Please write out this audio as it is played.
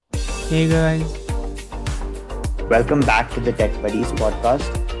Hey guys, Welcome back to the Tech Buddies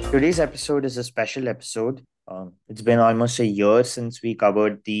podcast. Today's episode is a special episode. It's been almost a year since we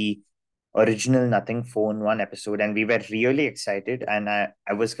covered the original Nothing Phone One episode, and we were really excited. And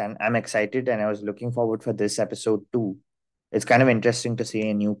I'm excited, and I was looking forward for this episode too. It's kind of interesting to see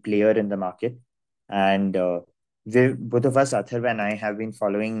a new player in the market, and both of us, Atharv and I, have been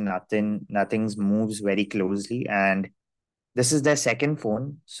following Nothing's moves very closely, and this is their second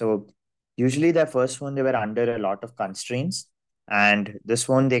phone. So usually their first phone they were under a lot of constraints, and this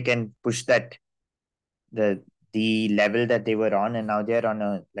one they can push that the the level that they were on, and now they're on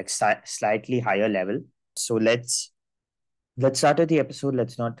a like slightly higher level. So let's start with the episode.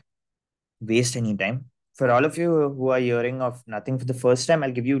 Let's not waste any time. For all of you who are hearing of Nothing for the first time,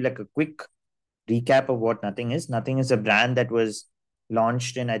 I'll give you like a quick recap of what Nothing is. Nothing is a brand that was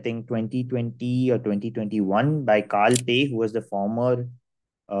launched in I think 2020 or 2021 by Carl Pei, who was the former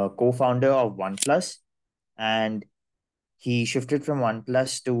co-founder of OnePlus, and he shifted from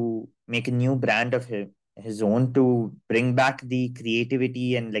OnePlus to make a new brand of his own to bring back the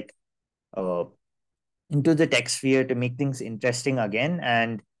creativity and like uh, into the tech sphere to make things interesting again.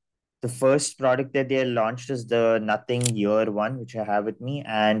 And the first product that they launched is the Nothing Year One, which I have with me,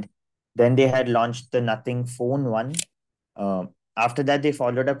 and then they had launched the Nothing Phone One. Uh, After that, they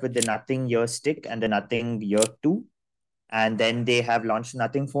followed up with the Nothing Year Stick and the Nothing Year Two, and then they have launched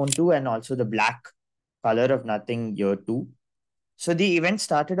Nothing Phone 2 and also the black color of Nothing Year 2. So the event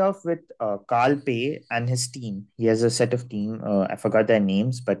started off with Carl Pei and his team. He has a set of team. I forgot their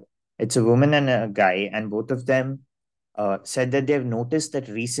names, but it's a woman and a guy, and both of them said that they've noticed that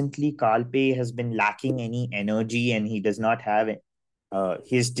recently Carl Pei has been lacking any energy, and he does not have.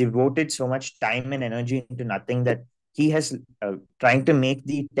 He's devoted so much time and energy into Nothing that he has trying to make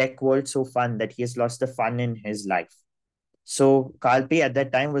the tech world so fun that he has lost the fun in his life. So Kalpe at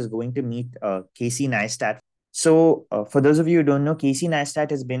that time was going to meet Casey Neistat. So for those of you who don't know, Casey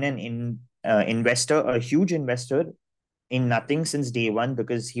Neistat has been an investor, a huge investor in Nothing since day one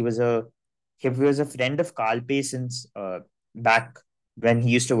because he was a friend of Kalpe since back when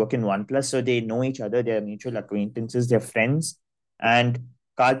he used to work in OnePlus. So they know each other, they're mutual acquaintances, they're friends. And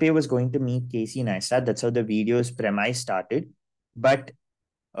Kalpe was going to meet Casey Neistat. That's how the video's premise started. But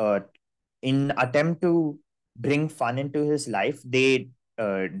uh, in attempt to bring fun into his life, they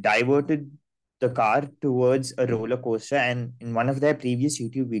diverted the car towards a roller coaster. And in one of their previous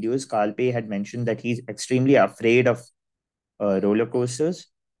YouTube videos, Kalpe had mentioned that he's extremely afraid of roller coasters.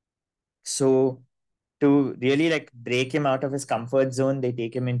 So to really like break him out of his comfort zone, they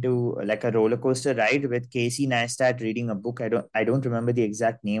take him into like a roller coaster ride with Casey Neistat reading a book. I don't remember the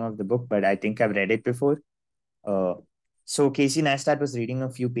exact name of the book, but I think I've read it before. Uh, so Casey Neistat was reading a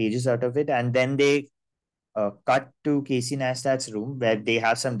few pages out of it, and then they cut to Casey Neistat's room where they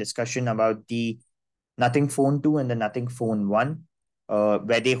have some discussion about the Nothing Phone 2 and the Nothing Phone 1,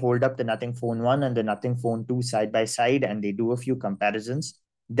 where they hold up the Nothing Phone 1 and the Nothing Phone 2 side by side and they do a few comparisons.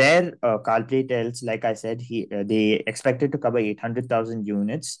 There, Carl Play tells, like I said, they expected to cover 800,000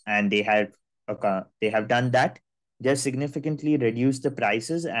 units and they have done that. They have significantly reduced the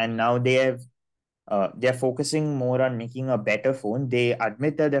prices, and now they're focusing more on making a better phone. They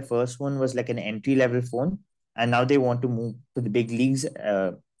admit that their first one was like an entry level phone, and now they want to move to the big leagues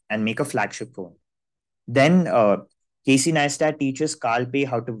and make a flagship phone. Then Casey Neistat teaches Carl Pei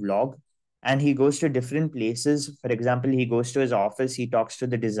how to vlog, and he goes to different places. For example, he goes to his office, he talks to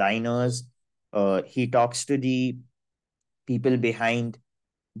the designers, he talks to the people behind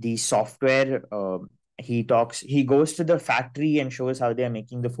the software. He goes to the factory and shows how they are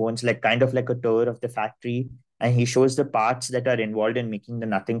making the phones, like kind of like a tour of the factory, and he shows the parts that are involved in making the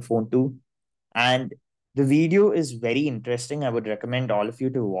Nothing Phone 2. And the video is very interesting. I would recommend all of you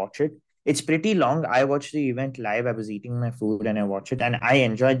to watch it. It's pretty long. I watched the event live. I was eating my food and I watched it, and I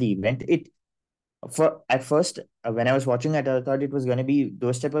enjoyed the event. It for at first when I was watching it, I thought it was going to be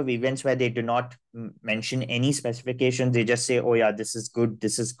those type of events where they do not mention any specifications. They just say, "Oh yeah, this is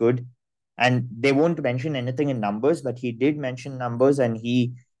good," and they won't mention anything in numbers. But he did mention numbers, and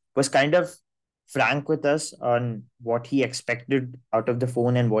he was kind of frank with us on what he expected out of the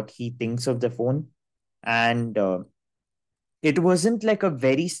phone and what he thinks of the phone. And it wasn't like a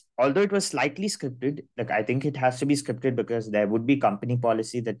although it was slightly scripted, like I think it has to be scripted because there would be company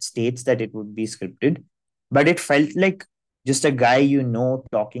policy that states that it would be scripted, but it felt like just a guy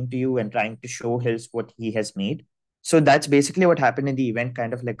talking to you and trying to show his what he has made. So that's basically what happened in the event,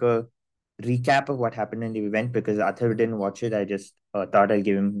 kind of like a recap of what happened in the event. Because Arthur didn't watch it, I just thought I'll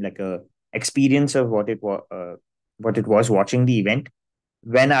give him like a experience of what it was watching the event.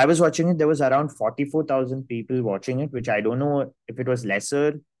 When I was watching it, there was around 44,000 people watching it, which I don't know if it was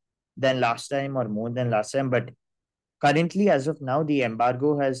lesser than last time or more than last time. But currently, as of now, the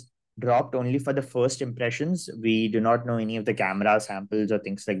embargo has dropped only for the first impressions. We do not know any of the camera samples or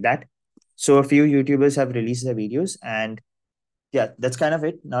things like that. So a few YouTubers have released their videos, and yeah, that's kind of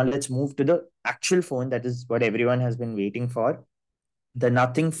it. Now let's move to the actual phone. That is what everyone has been waiting for, the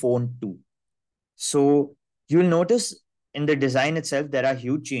Nothing Phone 2. So you'll notice in the design itself, there are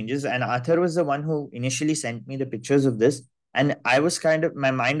huge changes. And Arthur was the one who initially sent me the pictures of this. And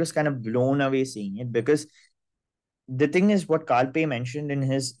my mind was kind of blown away seeing it, because the thing is, what Kalpe mentioned in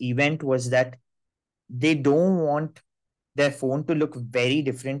his event was that they don't want their phone to look very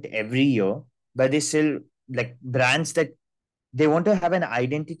different every year, but they still like brands that they want to have an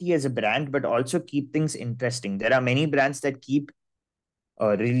identity as a brand, but also keep things interesting. There are many brands that keep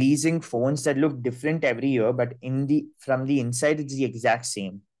releasing phones that look different every year, but in the from the inside, it's the exact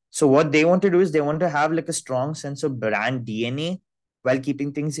same. So what they want to do is they want to have like a strong sense of brand DNA while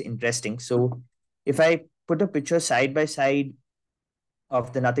keeping things interesting. So if I put a picture side by side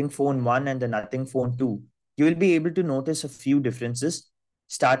of the Nothing Phone 1 and the Nothing Phone 2, you will be able to notice a few differences,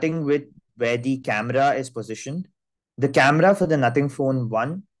 starting with where the camera is positioned. The camera for the Nothing Phone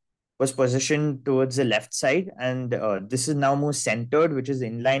 1 was positioned towards the left side, and this is now more centered, which is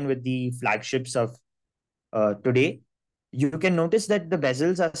in line with the flagships of today. You can notice that the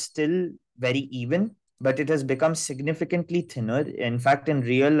bezels are still very even, but it has become significantly thinner. In fact, in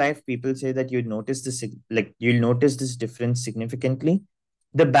real life, people say that you'll notice this difference significantly.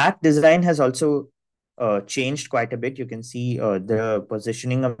 The back design has also changed quite a bit. You can see the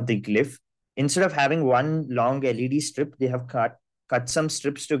positioning of the glyph. Instead of having one long LED strip, they have cut some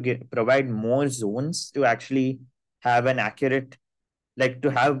strips to provide more zones to actually have an accurate, like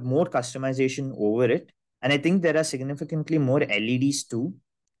to have more customization over it. And I think there are significantly more LEDs too.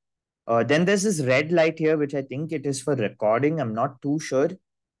 Then there's this red light here, which I think it is for recording. I'm not too sure.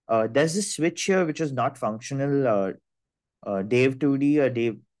 There's this switch here which is not functional. Dave 2D or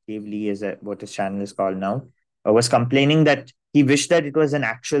Dave Lee is what his channel is called now, was complaining that he wished that it was an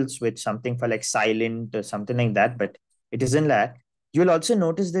actual switch, something for like silent or something like that, but it isn't that. You'll also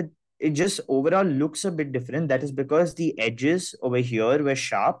notice that it just overall looks a bit different. That is because the edges over here were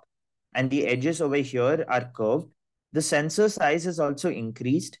sharp and the edges over here are curved. The sensor size has also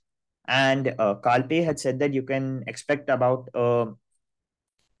increased, and Kalpe had said that you can expect a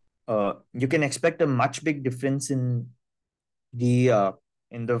much big difference the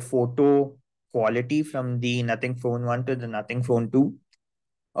in the photo quality from the Nothing Phone 1 to the Nothing Phone 2.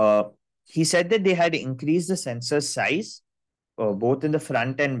 Uh, he said that they had increased the sensor size, both in the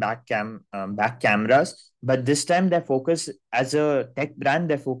front and back cameras. But this time, their focus as a tech brand,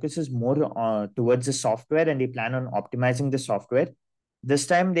 their focus is more towards the software, and they plan on optimizing the software. This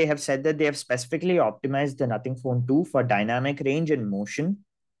time, they have said that they have specifically optimized the Nothing Phone 2 for dynamic range and motion.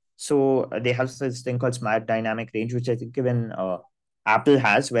 So they have this thing called Smart Dynamic Range, which I think even Apple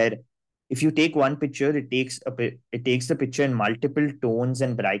has, where if you take one picture, it takes the picture in multiple tones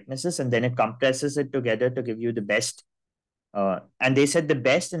and brightnesses, and then it compresses it together to give you the best. And they said the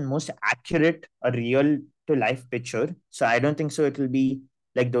best and most accurate, a real to life picture. So I don't think so. It will be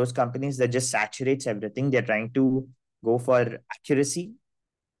like those companies that just saturates everything. They're trying to go for accuracy.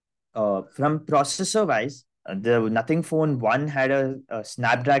 From processor wise, the Nothing Phone 1 had a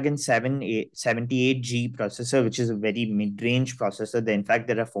Snapdragon 78G processor, which is a very mid range processor. In fact,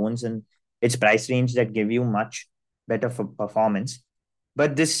 there are phones in its price range that give you much better for performance.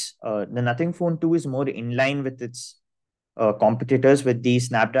 But the Nothing Phone 2 is more in line with its competitors with the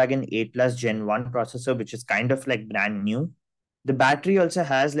Snapdragon 8 Plus Gen 1 processor, which is kind of like brand new. The battery also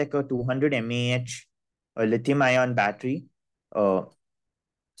has like a 200 mAh lithium ion battery. Uh,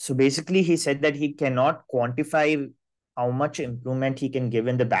 so basically, he said that he cannot quantify how much improvement he can give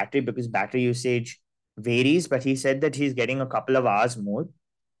in the battery because battery usage varies, but he said that he's getting a couple of hours more.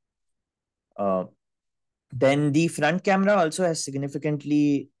 Uh, then the front camera also has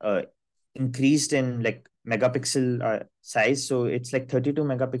significantly increased in like megapixel size. So it's like 32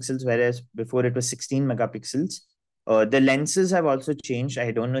 megapixels, whereas before it was 16 megapixels. The lenses have also changed.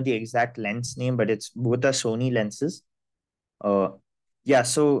 I don't know the exact lens name, but it's both are Sony lenses. Uh, yeah,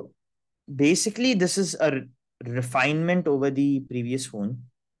 so basically this is a refinement over the previous phone.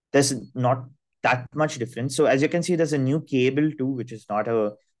 There's not that much difference. So as you can see, there's a new cable too, which is not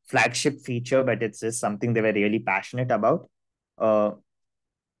a flagship feature, but it's just something they were really passionate about. Uh,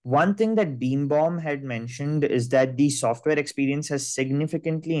 one thing that Beambalm had mentioned is that the software experience has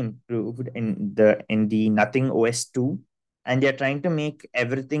significantly improved in the Nothing OS 2, and they're trying to make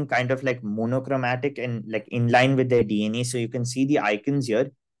everything kind of like monochromatic and like in line with their DNA. So you can see the icons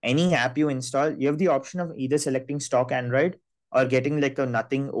here. Any app you install, you have the option of either selecting stock Android or getting like a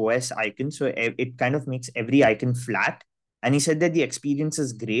nothing OS icon. So it kind of makes every icon flat. And he said that the experience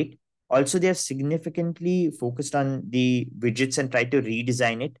is great. Also, they have significantly focused on the widgets and tried to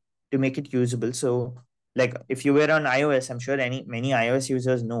redesign it to make it usable. So, like if you were on iOS, I'm sure many iOS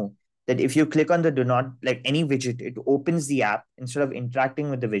users know that if you click on the do not like any widget, it opens the app instead of interacting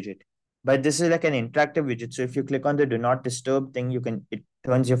with the widget. But this is like an interactive widget. So if you click on the do not disturb thing, it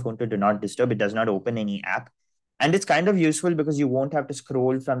turns your phone to do not disturb. It does not open any app. And it's kind of useful because you won't have to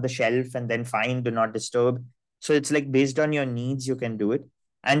scroll from the shelf and then find do not disturb. So it's like based on your needs, you can do it.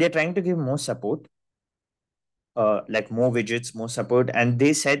 And they're trying to give more support, like more widgets, more support. And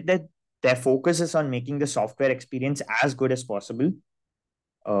they said that their focus is on making the software experience as good as possible.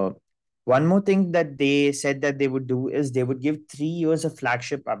 Uh, One more thing that they said that they would do is they would give 3 years of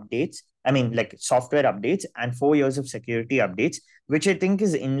flagship updates. I mean, like software updates and 4 years of security updates, which I think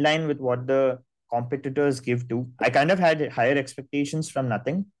is in line with what the competitors give too. I kind of had higher expectations from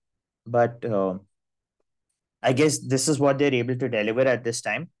nothing, but I guess this is what they're able to deliver at this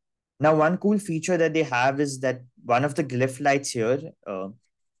time. Now, one cool feature that they have is that one of the glyph lights here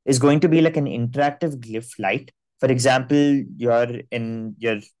is going to be like an interactive glyph light. For example,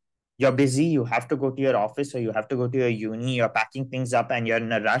 you're busy, you have to go to your office or you have to go to your uni, you're packing things up and you're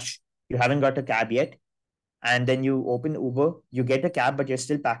in a rush, you haven't got a cab yet, and then you open Uber, you get a cab, but you're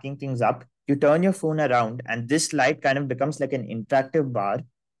still packing things up. You turn your phone around, and this light kind of becomes like an interactive bar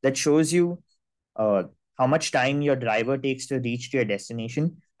that shows you uh, how much time your driver takes to reach to your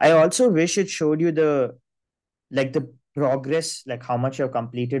destination. I also wish it showed you the progress, like how much you've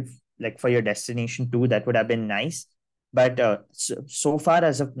completed, like for your destination too. That would have been nice. But so far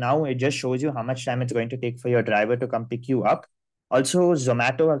as of now, it just shows you how much time it's going to take for your driver to come pick you up. Also,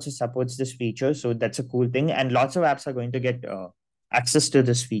 Zomato also supports this feature, so that's a cool thing. And lots of apps are going to get access to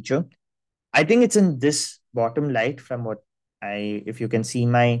this feature. I think it's in this bottom light from what if you can see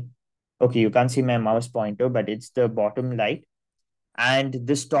my, okay, you can't see my mouse pointer, but it's the bottom light. And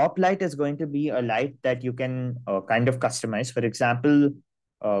this top light is going to be a light that you can kind of customize. For example,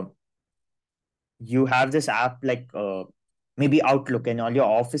 uh, you have this app like maybe Outlook, and all your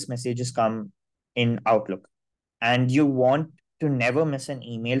office messages come in Outlook, and you want to never miss an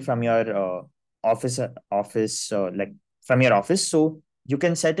email from your office like from your office. So you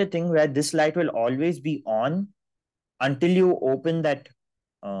can set a thing where this light will always be on until you open that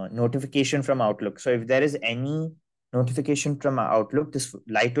notification from Outlook. So if there is any notification from Outlook, this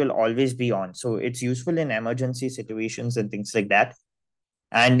light will always be on. So it's useful in emergency situations and things like that.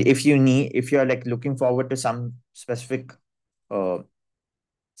 And if you're like looking forward to uh,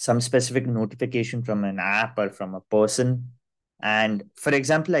 some specific notification from an app or from a person, and for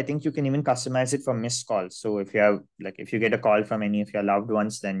example, I think you can even customize it for missed calls. So if you get a call from any of your loved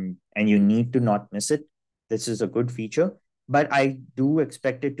ones, then and you need to not miss it, this is a good feature. But I do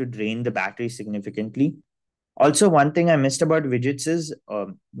expect it to drain the battery significantly. Also, one thing I missed about widgets is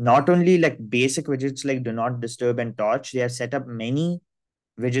not only like basic widgets like do not disturb and torch, they have set up many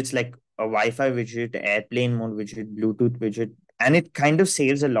widgets like a Wi-Fi widget, airplane mode widget, Bluetooth widget, and it kind of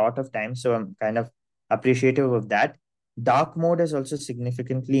saves a lot of time. So I'm kind of appreciative of that. Dark mode has also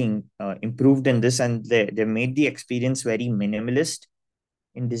significantly improved in this, and they made the experience very minimalist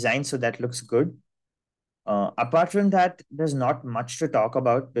in design, so that looks good. Apart from that, there's not much to talk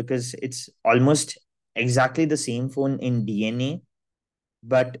about because it's almost exactly the same phone in DNA.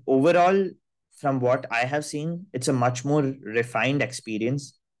 But overall, from what I have seen, it's a much more refined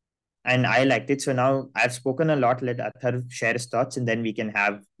experience, and I liked it. So now I've spoken a lot. Let Athar share his thoughts, and then we can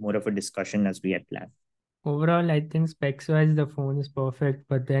have more of a discussion as we had planned. Overall, I think specs wise the phone is perfect,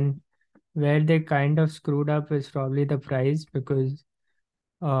 but then where they kind of screwed up is probably the price because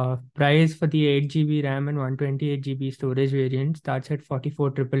price for the 8 GB RAM and 128 GB storage variant starts at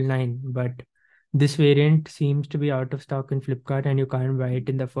 44,999, but this variant seems to be out of stock in Flipkart and you can't buy it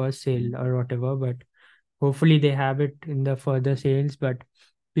in the first sale or whatever. But hopefully they have it in the further sales. But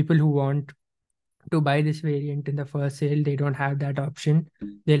people who want to buy this variant in the first sale, they don't have that option.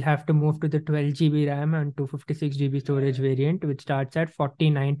 They'll have to move to the 12 GB RAM and 256 GB storage variant, which starts at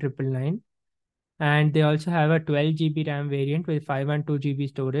 49,999. And they also have a 12 GB RAM variant with 512 GB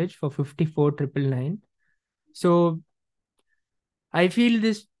storage for 54,999. So I feel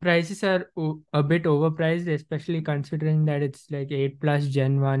these prices are a bit overpriced, especially considering that it's like 8 plus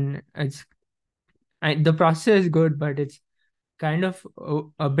Gen 1. The processor is good, but it's kind of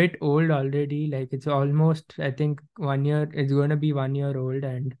a bit old already. Like it's almost, I think, 1 year. It's going to be 1 year old,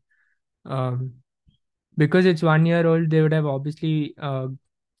 and um, because it's 1 year old, they would have obviously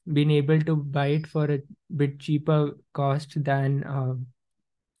been able to buy it for a bit cheaper cost than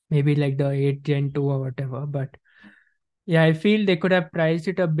maybe like the 8 Gen 2 or whatever. But Yeah, I feel they could have priced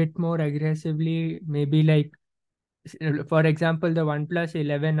it a bit more aggressively. Maybe like, for example, the OnePlus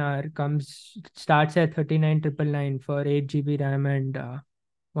 11R starts at 39,999 for 8 GB RAM and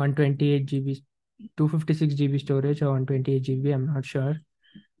 128 GB, 256 GB storage, or 128 GB. I'm not sure.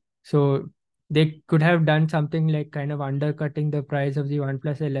 So they could have done something like kind of undercutting the price of the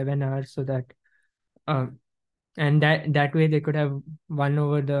OnePlus 11R, so that um, and that way they could have won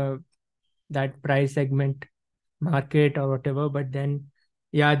over the that price segment market or whatever. But then,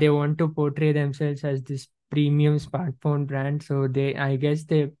 yeah, they want to portray themselves as this premium smartphone brand, so I guess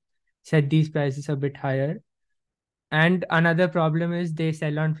they set these prices a bit higher. And another problem is they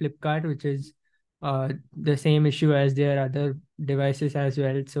sell on Flipkart, which is the same issue as their other devices as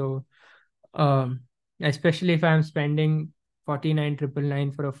well. So um, especially if I'm spending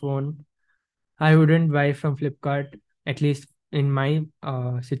 49,999 for a phone, I wouldn't buy from Flipkart, at least in my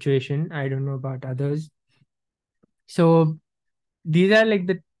situation. I don't know about others. So these are like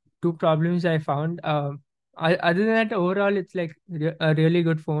the two problems I found. Other than that, overall, it's like a really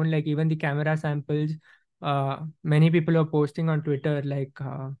good phone. Like even the camera samples, many people are posting on Twitter. Like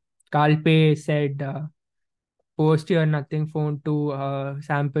Kalpe said, post your Nothing Phone 2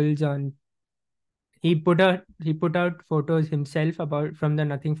 samples on. He put out photos himself about from the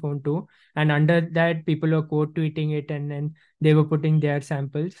Nothing Phone 2, and under that people were quote tweeting it, and then they were putting their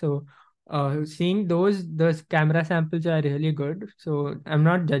samples. So seeing those camera samples are really good. So I'm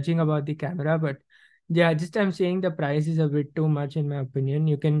not judging about the camera, but yeah, just I'm saying the price is a bit too much in my opinion.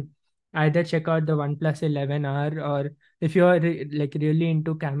 You can either check out the OnePlus 11R, or if you're like really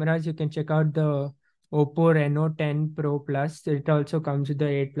into cameras, you can check out the Oppo Reno 10 Pro Plus. It also comes with the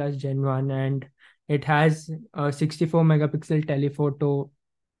 8 Plus Gen 1, and it has a 64 megapixel telephoto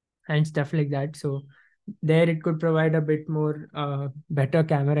and stuff like that. So there it could provide a bit more better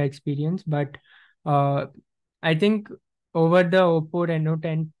camera experience. But uh, I think over the Oppo Reno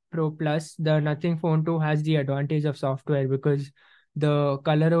 10 Pro Plus, the Nothing Phone 2 has the advantage of software, because the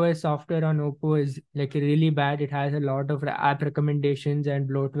ColorOS software on Oppo is like really bad. It has a lot of app recommendations and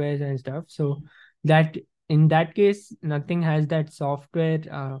bloatwares and stuff. So that in that case, nothing has that software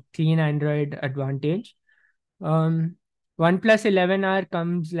clean Android advantage. um, OnePlus 11R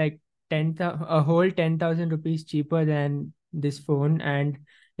comes like a whole 10,000 rupees cheaper than this phone, and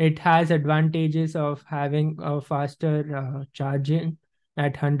it has advantages of having a faster charging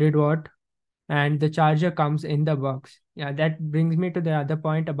at 100 watt, and the charger comes in the box. Yeah, that brings me to the other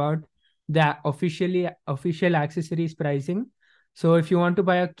point about the official accessories pricing. So if you want to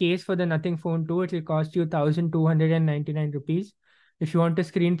buy a case for the Nothing Phone 2, it will cost you 1,299 rupees. If you want a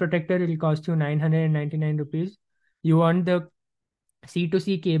screen protector, it will cost you 999 rupees. You want the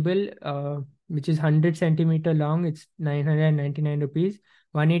C2C cable, which is 100 centimeter long, it's 999 rupees.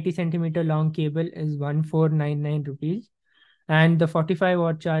 180 centimeter long cable is 1499 rupees, and the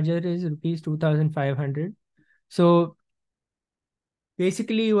 45-watt charger is rupees 2,500. So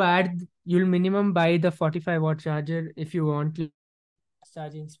basically, you'll minimum buy the 45-watt charger if you want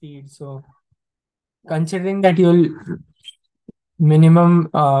charging speed. So considering that you'll minimum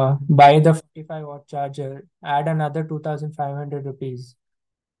buy the 45-watt charger, add another 2,500 rupees.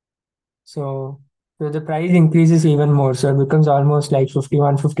 So the price increases even more. So it becomes almost like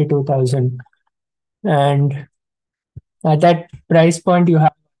 51, 52,000. And at that price point, you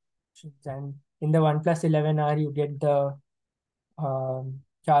have options. And in the OnePlus 11R, you get the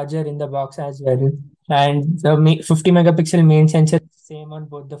charger in the box as well. And the 50 megapixel main sensor is same on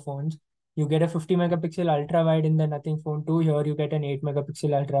both the phones. You get a 50 megapixel ultra wide in the Nothing Phone 2. Here you get an 8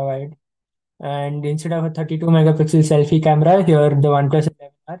 megapixel ultra wide. And instead of a 32 megapixel selfie camera, here the OnePlus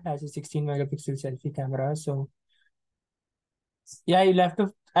 11R has a 16 megapixel selfie camera. So yeah, you'll have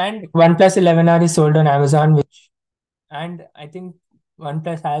to. And OnePlus 11R is sold on Amazon, and I think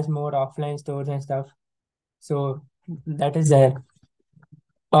OnePlus has more offline stores and stuff. So that is there.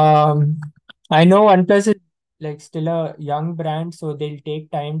 Um, I know OnePlus is like still a young brand, so they'll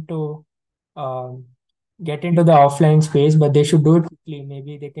take time to um, get into the offline space, but they should do it quickly.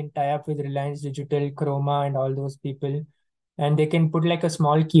 Maybe they can tie up with Reliance Digital, Chroma, and all those people, and they can put like a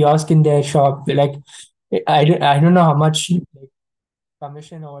small kiosk in their shop. Like I don't know how much like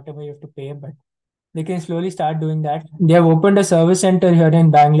commission or whatever you have to pay, but they can slowly start doing that. They have opened a service center here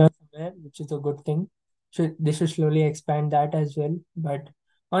in Bangalore somewhere, which is a good thing. They should slowly expand that as well. But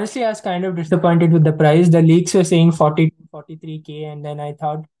honestly, I was kind of disappointed with the price. The leaks were saying 40 to 43K, and then I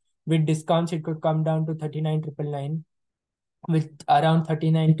thought with discounts it could come down to 39,999, with around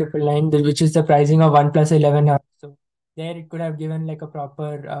 39,999, which is the pricing of OnePlus 11. So there it could have given like a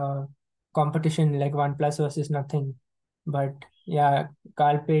proper competition, like OnePlus versus nothing. But yeah,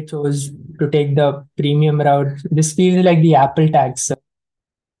 Carlpay chose to take the premium route. This feels like the Apple tax. So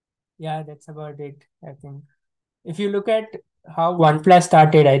yeah, that's about it, I think. If you look at how OnePlus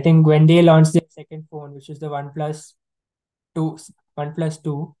started, I think when they launched their second phone, which is the two, OnePlus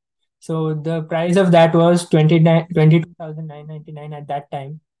 2. So the price of that was 22,999 at that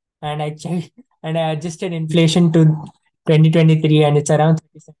time. And I checked and I adjusted inflation to 2023 and it's around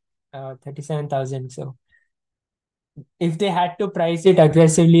 37,000. So if they had to price it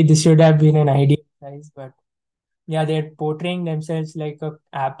aggressively, this should have been an ideal price. But yeah, they're portraying themselves like a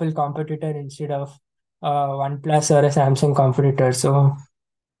Apple competitor instead of OnePlus or a Samsung competitor. So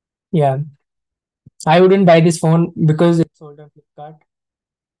yeah, I wouldn't buy this phone because it's sold on Flipkart.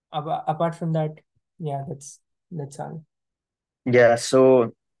 Apart from that, yeah, that's all. Yeah,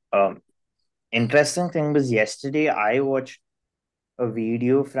 so um, interesting thing was yesterday I watched a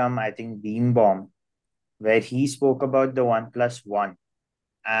video from I think Beam Bomb where he spoke about the OnePlus One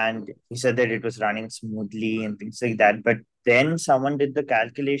and he said that it was running smoothly and things like that. But then someone did the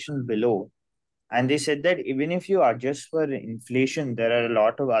calculation below and they said that even if you adjust for inflation, there are a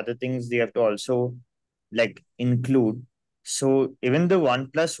lot of other things they have to also like include. So even the One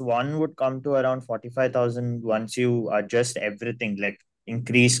would come to around 45,000 once you adjust everything, like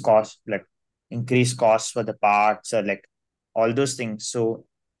increase costs for the parts or like all those things. So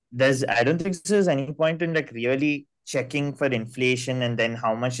I don't think there's any point in like really checking for inflation and then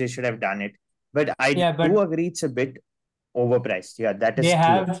how much they should have done it. But I Yeah, do but agree it's a bit overpriced. Yeah, that they is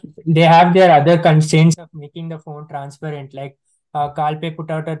clear. have they have their other constraints of making the phone transparent. Like Calpay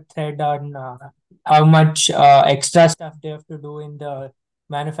put out a thread on how much extra stuff they have to do in the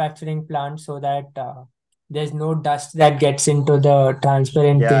manufacturing plant so that there's no dust that gets into the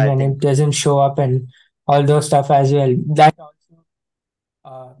transparent Yeah, thing I and think it doesn't show up and all those stuff as well. That also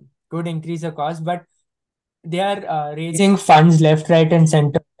uh, could increase the cost, but they are raising funds left, right, and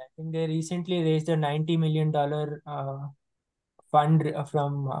center. I think they recently raised a $90 million fund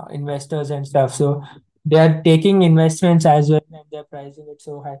from investors and stuff. So they are taking investments as well, and they're pricing it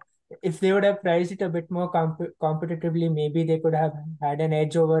so high. If they would have priced it a bit more competitively, maybe they could have had an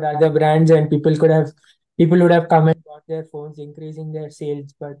edge over other brands, and people would have come and bought their phones, increasing their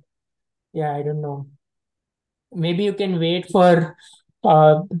sales. But yeah, I don't know. Maybe you can wait for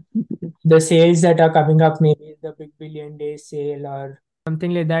uh, the sales that are coming up, maybe the big billion day sale or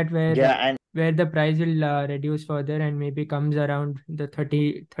something like that, yeah, and where the price will reduce further and maybe comes around the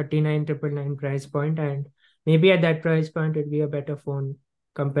 39,999 price point, and maybe at that price point it'd be a better phone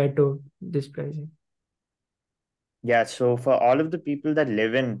compared to this pricing. yeah. So for all of the people that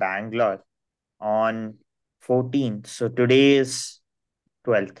live in Bangalore on 14th, so today is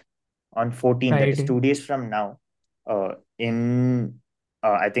 12th. On 14th, that is Friday. 2 days from now, in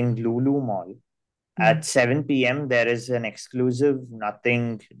I think Lulu Mall Mm. at 7 p.m. there is an exclusive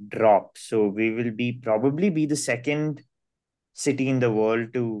nothing drop. So we will be probably be the second city in the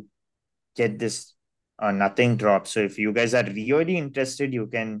world to get this nothing drop. So if you guys are really interested, you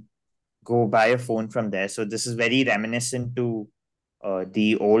can go buy a phone from there. So this is very reminiscent to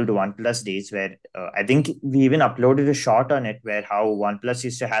the old OnePlus days, where I think we even uploaded a shot on it where how OnePlus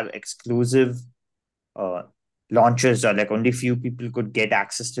used to have exclusive uh, launches, or like only few people could get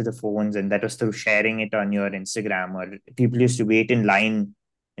access to the phones, and that was through sharing it on your Instagram, or people used to wait in line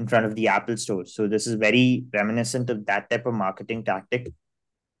in front of the Apple store. So this is very reminiscent of that type of marketing tactic.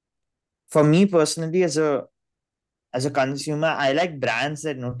 For me personally, as a consumer, I like brands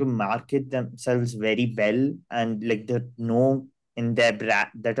that know to market themselves very well and like that know in their brand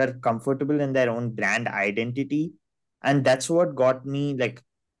that are comfortable in their own brand identity. And that's what got me like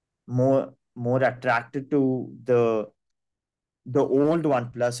more attracted to the old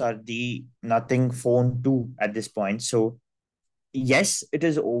OnePlus or the Nothing Phone 2 at this point. So yes, it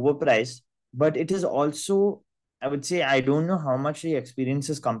is overpriced, but it is also, I would say, I don't know how much the experience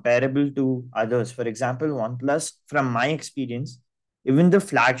is comparable to others. For example, OnePlus, from my experience, even the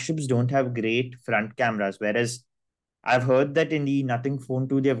flagships don't have great front cameras, whereas I've heard that in the Nothing Phone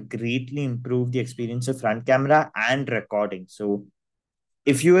 2, they have greatly improved the experience of front camera and recording. So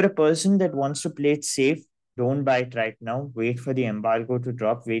if you are a person that wants to play it safe, don't buy it right now. Wait for the embargo to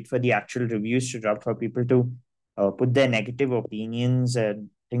drop. Wait for the actual reviews to drop for people to put their negative opinions and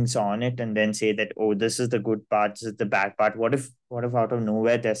things on it, and then say that, oh, this is the good part, this is the bad part. What if out of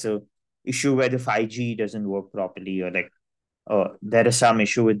nowhere there's a issue where the 5G doesn't work properly, or like there is some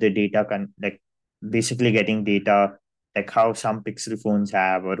issue with the data like basically getting data, like how some Pixel phones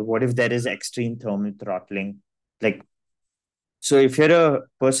have, or what if there is extreme thermal throttling, like, so if you're a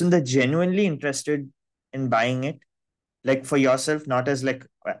person that's genuinely interested in buying it, like for yourself, not as like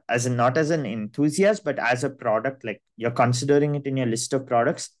as in not as an enthusiast, but as a product, like you're considering it in your list of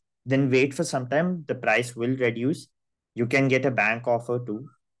products, then wait for some time. The price will reduce. You can get a bank offer too,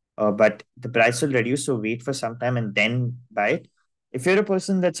 but the price will reduce. So wait for some time and then buy it. If you're a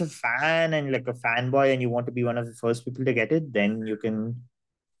person that's a fan and like a fanboy and you want to be one of the first people to get it, then you can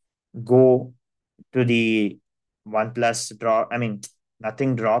go to the OnePlus drop. I mean,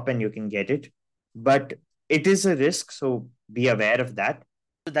 nothing drop and you can get it. But it is a risk, so be aware of that.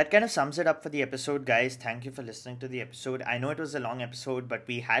 So that kind of sums it up for the episode, guys. Thank you for listening to the episode. I know it was a long episode, but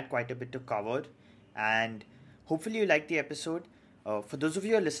we had quite a bit to cover, and hopefully you liked the episode. For those of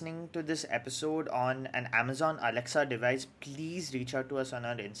you who are listening to this episode on an Amazon Alexa device, please reach out to us on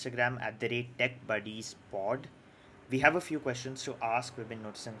our Instagram at the rate Tech Buddies Pod. We have a few questions to ask. We've been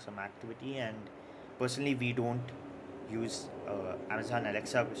noticing some activity, and personally, we don't use Amazon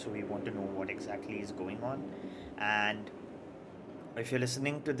Alexa, so we want to know what exactly is going on. And if you're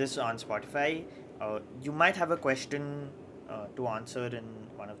listening to this on Spotify, you might have a question to answer in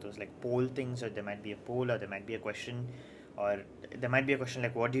one of those like poll things, or there might be a poll, or there might be a question, or there might be a question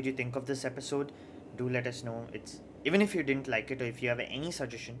like, "What did you think of this episode?" Do let us know. It's even if you didn't like it, or if you have any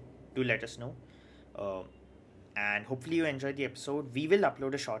suggestion, do let us know. Uh, and hopefully you enjoyed the episode. We will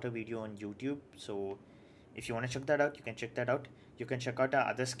upload a shorter video on YouTube, so if you want to check that out, you can check that out. You can check out our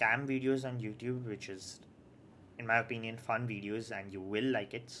other scam videos on YouTube, which is, in my opinion, fun videos, and you will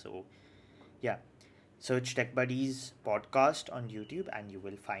like it. So yeah, search Tech Buddies podcast on YouTube and you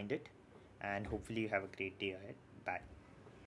will find it. And hopefully you have a great day ahead.